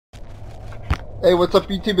Hey, what's up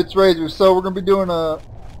YouTube? It's Razor. So we're going to be doing a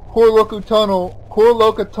Korroloka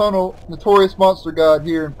Tunnel Notorious Monster Guide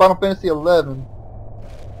here in Final Fantasy XI.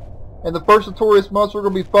 And the first Notorious monster we're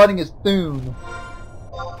going to be fighting is Thune.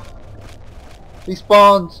 He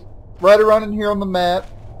spawns right around in here on the map,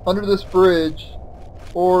 under this bridge,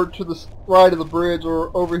 or to the right of the bridge, or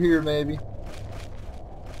over here maybe.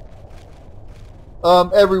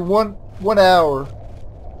 Every one hour.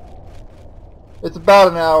 It's about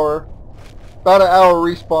an hour. About an hour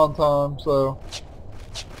respawn time, so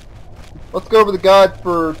let's go over the guide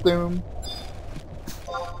for Thune.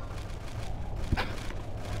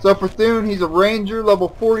 So for Thune, he's a ranger, level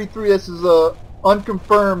 43. This is a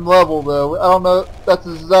unconfirmed level though. I don't know if that's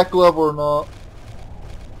his exact level or not.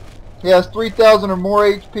 He has 3,000 or more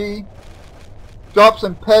HP. Drops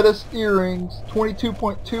Impetus earrings,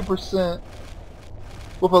 22.2%,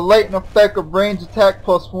 with a latent effect of range attack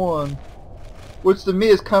 +1. Which to me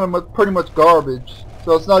is kind of pretty much garbage,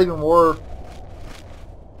 so it's not even worth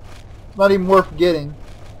getting.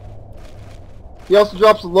 He also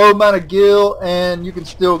drops a low amount of gil, and you can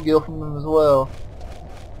steal gil from him as well.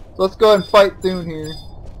 So let's go ahead and fight Thune here.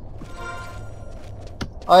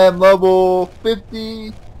 I am level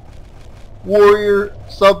 50 warrior,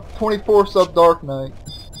 sub 24 sub Dark Knight.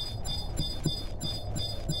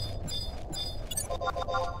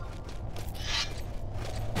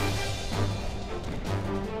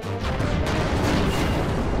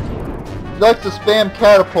 He likes to spam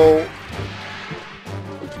catapult.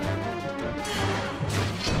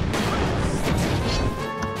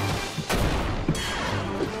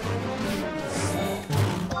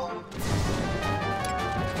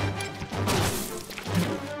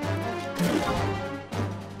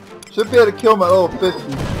 Should be able to kill him at level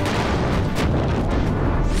 50.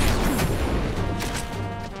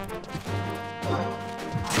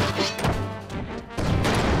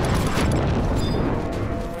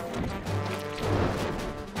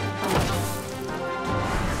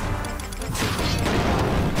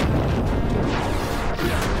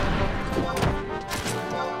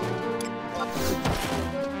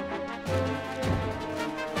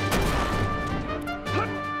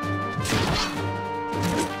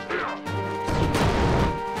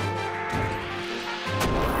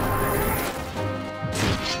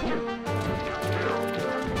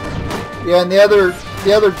 Yeah, and the other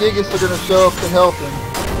Gigas are going to show up to help him.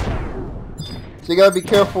 So you got to be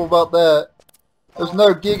careful about that. There's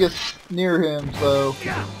no Gigas near him, so.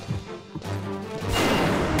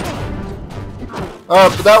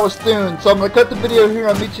 Alright, but that was Thune. So I'm going to cut the video here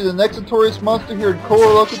and I'll meet you the next Notorious monster here in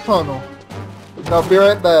Korroloka Tunnel. And I'll be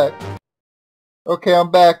right back. Okay, I'm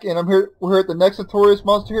back, and we're here at the next Notorious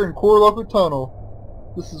monster here in Korroloka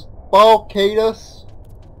Tunnel. This is Falcatus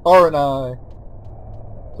RNI.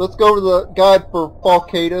 So let's go over the guide for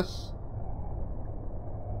Falcatus.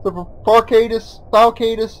 So for Falcatus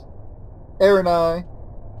RNI,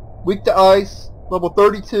 weak to ice, level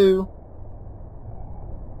 32,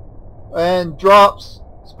 and drops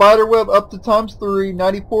spiderweb up to ×3,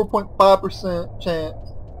 94.5%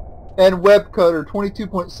 chance, and web cutter,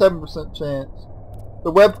 22.7% chance.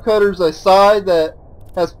 The web cutter is a scythe that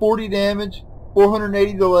has 40 damage,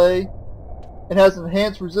 480 delay, and has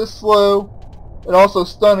enhanced resist slow, and also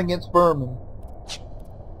stun against vermin.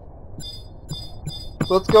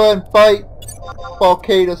 So let's go ahead and fight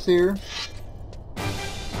Falcatus here.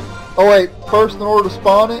 Oh wait, first in order to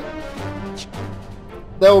spawn it,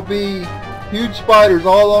 there will be huge spiders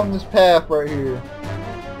all along this path right here.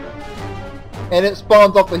 And it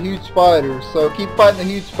spawns off the huge spiders, so keep fighting the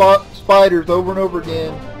huge spiders over and over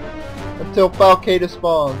again until Falcatus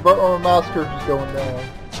spawns. Right where my mouse cursor is going down.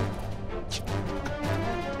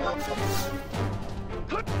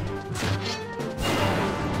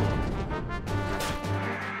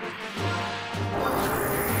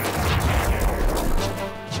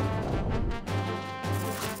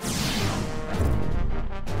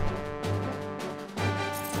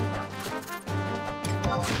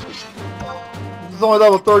 This is only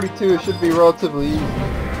level 32, it should be relatively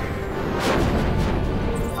easy.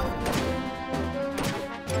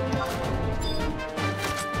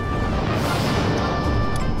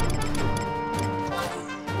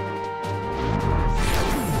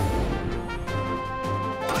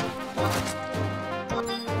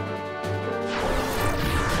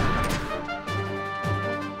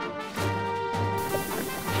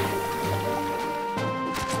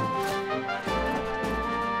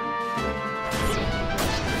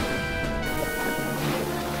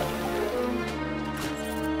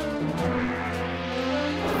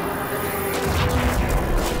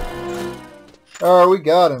 Alright, we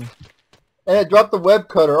got him. And it dropped the web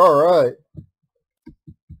cutter, alright.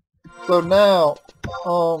 So now,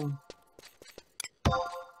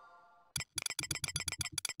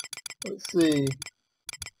 let's see.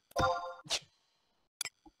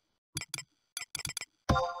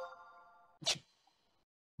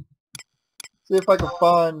 See if I can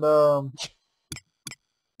find, oh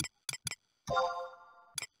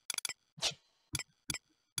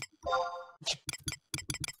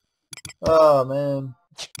man.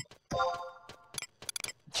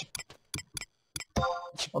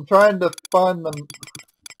 I'm trying to find them.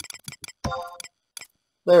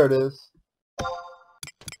 There it is.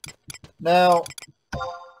 Now,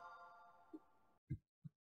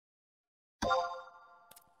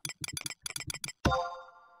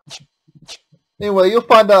 anyway, you'll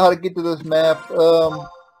find out how to get to this map.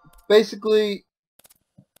 Basically,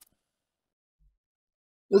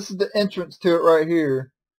 this is the entrance to it right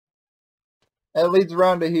here. And it leads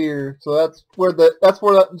around to here. So that's where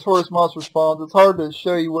that Notorious monster spawns. It's hard to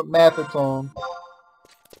show you what map it's on.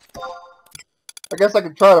 I guess I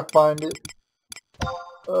could try to find it.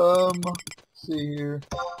 Let's see here.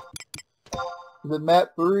 Is it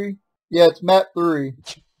map 3? Yeah, it's map 3.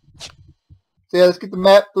 So yeah, let's get to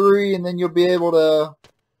map 3 and then you'll be able to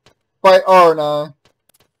fight R and I.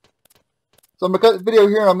 So I'm going to cut the video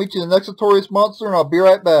here and I'll meet you in the next Notorious monster and I'll be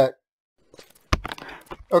right back.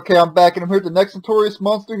 Okay, I'm back and I'm here at the next Notorious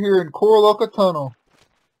monster here in Korroloka Tunnel.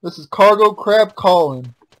 This is Cargo Crab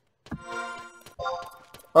Calling.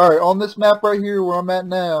 Alright, on this map right here where I'm at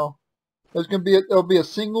now, there'll be a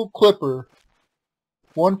single clipper.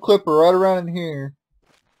 One clipper right around in here.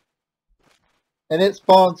 And it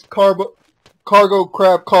spawns Cargo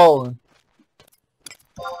Crab Calling.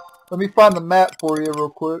 Let me find the map for you real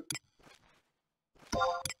quick.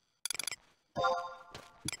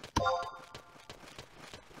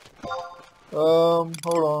 Hold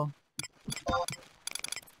on.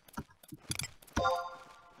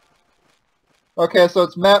 Okay, so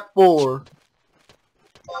it's map 4.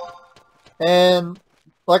 And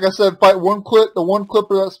like I said, fight the one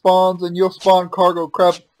clipper that spawns and you'll spawn Cargo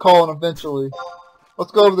Crab Calling eventually.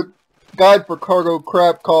 Let's go over the guide for Cargo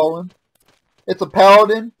Crab Calling. It's a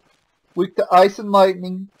paladin, weak to ice and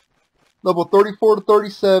lightning, level 34 to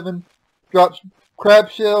 37, drops crab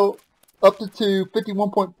shell up to 2,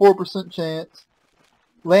 51.4% chance,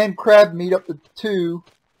 land crab meat up to 2,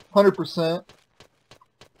 100%,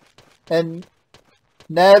 and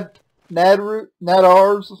nadars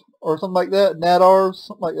or something like that,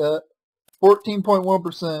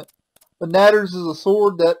 14.1%. The nadders is a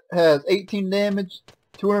sword that has 18 damage,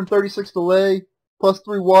 236 delay, plus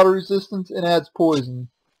 3 water resistance, and adds poison.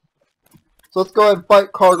 So let's go ahead and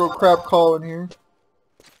fight Cargo Crab Calling here.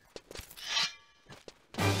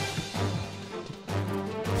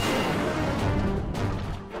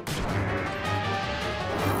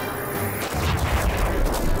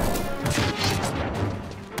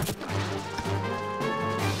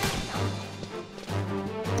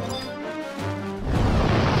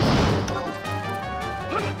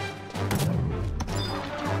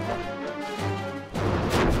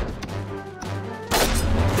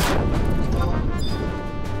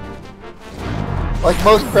 Like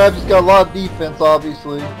most crabs, he's got a lot of defense,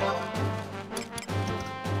 obviously.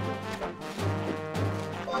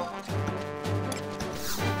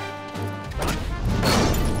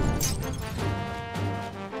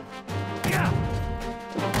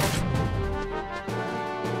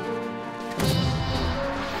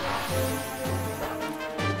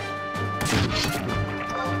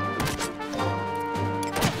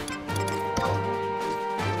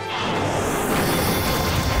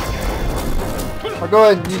 I'll go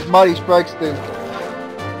ahead and use Mighty Strikes to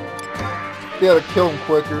be able to kill him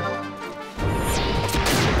quicker.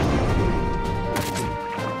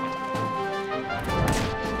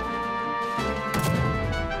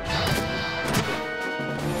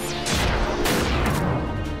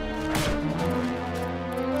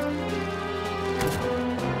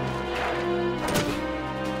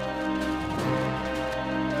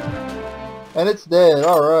 And it's dead,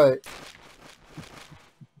 alright.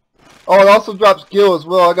 Oh, it also drops gil as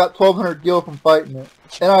well. I got 1200 gil from fighting it.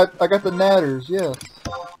 And I got the nadders, yes.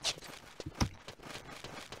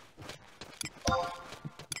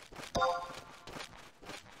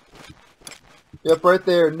 Yep, right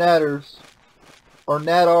there, nadders. Or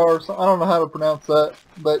nadar, I don't know how to pronounce that.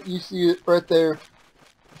 But you see it right there.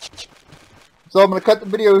 So I'm going to cut the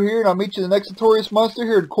video here and I'll meet you in the next Notorious monster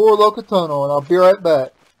here in Korroloka Tunnel. And I'll be right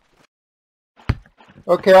back.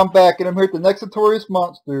 Okay, I'm back and I'm here at the next Notorious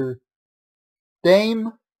monster.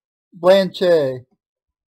 Dame Blanche.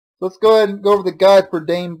 Let's go ahead and go over the guide for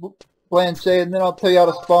Dame Blanche and then I'll tell you how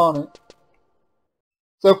to spawn it.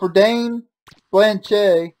 So for Dame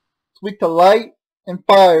Blanche, It's weak to light and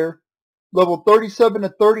fire. Level 37 to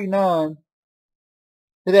 39.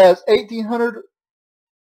 It has 1800.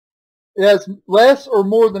 It has less or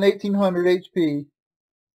more than 1800 HP.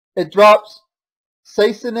 It drops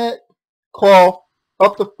Sacenet Cloth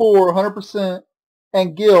up to 4, 100%,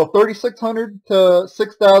 and Gil 3600 to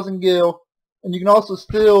 6000 Gil, and you can also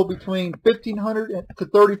steal between 1500 to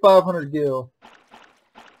 3500 Gil.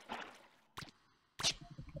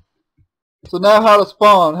 So now how to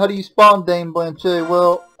spawn. How do you spawn, Dame Blanchet?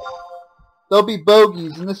 Well, there'll be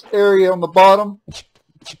bogeys in this area on the bottom.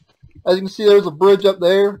 As you can see, there's a bridge up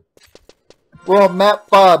there. We're on map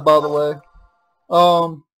 5, by the way.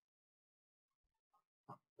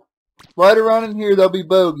 Right around in here, there'll be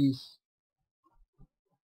bogeys.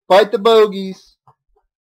 Fight the bogeys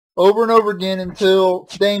over and over again until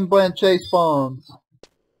Dame Blanchet spawns.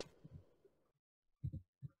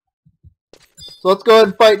 So let's go ahead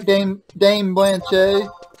and fight Dame Blanchet.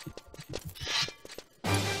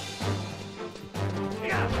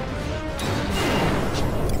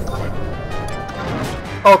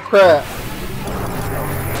 Oh crap.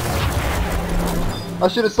 I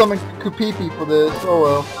should have summoned Kupipi for this. Oh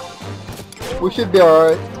well. We should be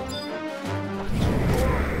alright.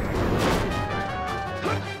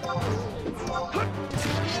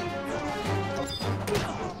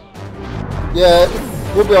 Yeah,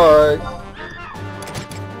 we'll be alright.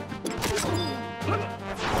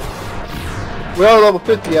 We are level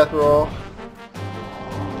 50 after all.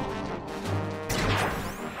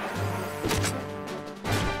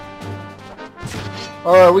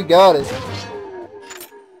 Alright, we got it.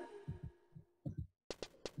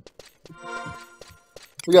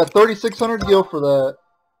 We got 3600 gil for that.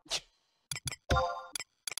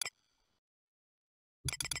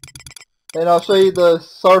 And I'll show you the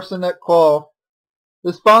Sarsenet cloth.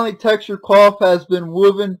 This finely textured cloth has been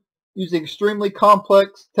woven using extremely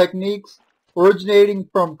complex techniques originating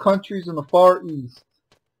from countries in the Far East.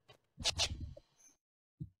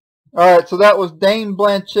 Alright, so that was Dame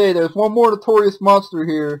Blanchet. There's one more Notorious monster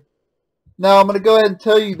here. Now I'm going to go ahead and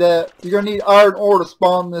tell you that you're going to need iron ore to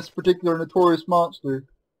spawn this particular Notorious monster.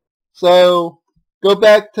 So, go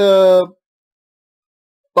back to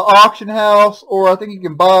the auction house, or I think you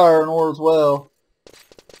can buy iron ore as well.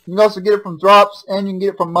 You can also get it from drops, and you can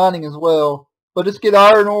get it from mining as well. But just get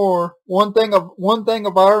iron ore, one thing of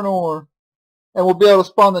iron ore, and we'll be able to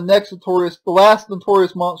spawn the last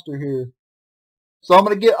Notorious monster here. So I'm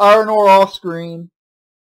going to get iron ore off screen.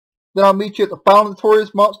 Then I'll meet you at the final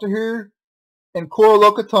Notorious monster here in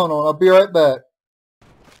Korroloka Tunnel. I'll be right back.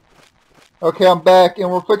 Okay, I'm back, and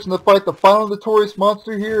we're fixing to fight the final Notorious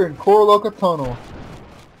monster here in Korroloka Tunnel.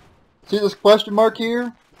 See this question mark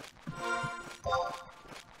here?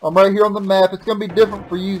 I'm right here on the map. It's going to be different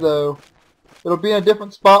for you, though. It'll be in a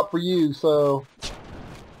different spot for you, so...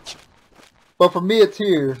 But for me, it's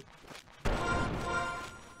here.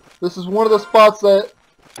 This is one of the spots that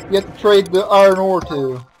you have to trade the iron ore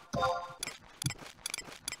to.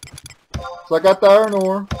 So I got the iron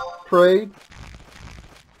ore. Trade.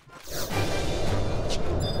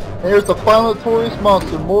 And here's the final Notorious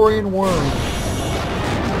monster, Morian Worm.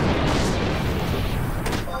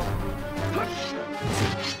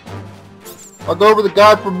 I'll go over the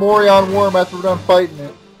guide for Morian Worm after we're done fighting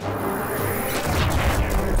it.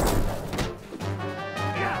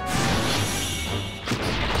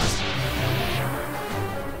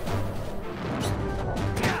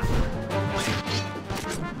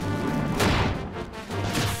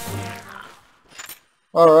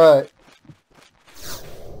 Alright.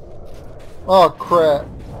 Oh crap.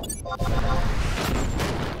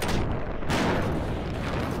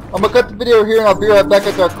 I'm gonna cut the video here and I'll be right back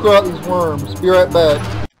after I clear out these worms. Be right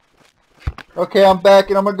back. Okay, I'm back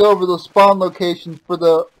and I'm gonna go over the spawn location for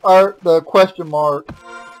the question mark.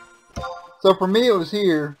 So for me it was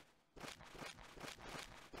here.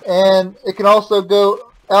 And it can also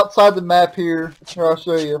go outside the map here. Here, I'll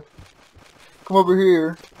show you. Come over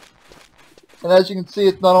here. And as you can see,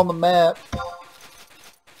 it's not on the map.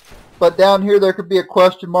 But down here there could be a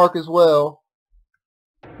question mark as well.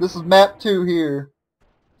 This is map 2 here.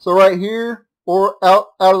 So right here, or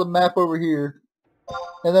out of the map over here.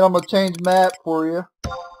 And then I'm going to change map for you.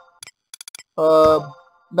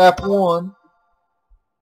 Map 1.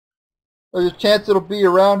 There's a chance it'll be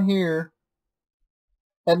around here.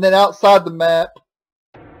 And then outside the map.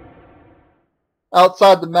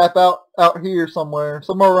 Outside the map, out here somewhere.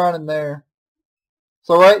 Somewhere around in there.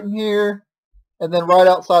 So right in here, and then right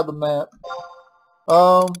outside the map.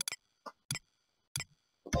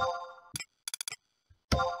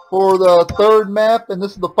 For the third map, and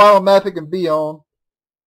this is the final map it can be on.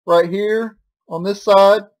 Right here, on this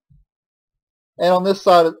side. and on this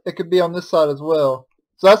side, it could be on this side as well.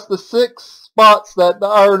 So that's the 6 spots that the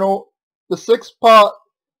iron ore, the 6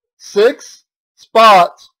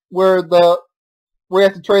 spots where we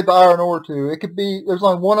have to trade the iron ore to. It could be, there's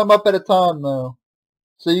only one of them up at a time though.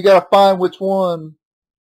 So you gotta find which one,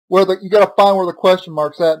 you gotta find where the question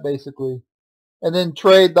mark's at basically. And then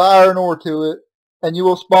trade the iron ore to it, and you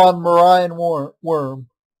will spawn Marian Worm.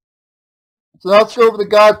 So now let's go over the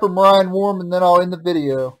guide for Marian Worm, and then I'll end the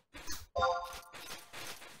video.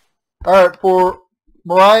 Alright, for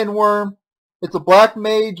Marian Worm, it's a black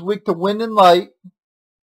mage weak to wind and light.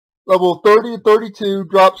 Level 30 to 32,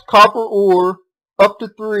 drops copper ore up to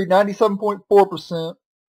 3, 97.4%.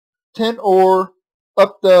 Tin ore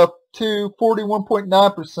up to 2,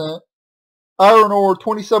 41.9%. Iron ore,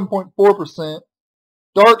 27.4%.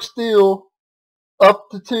 Dark steel up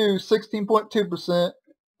to 2, 16.2%.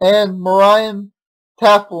 And Marian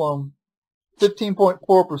Taflum,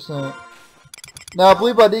 15.4%. Now I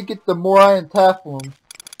believe I did get the Marian Taflum.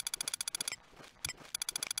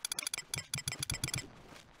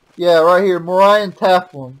 Yeah, right here, Marian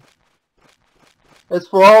Taflum. It's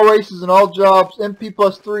for all races and all jobs, MP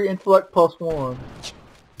plus 3, intellect plus 1.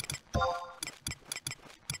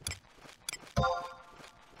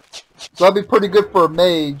 So that'd be pretty good for a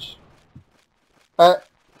mage at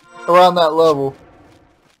around that level.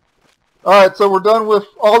 Alright, so we're done with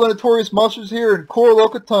all the Notorious monsters here in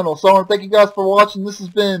Korroloka Tunnel. So I want to thank you guys for watching. This has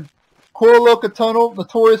been Korroloka Tunnel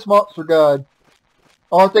Notorious Monster Guide.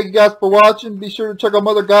 I want to thank you guys for watching. Be sure to check out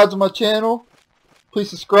my other guides on my channel.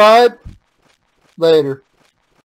 Please subscribe. Later.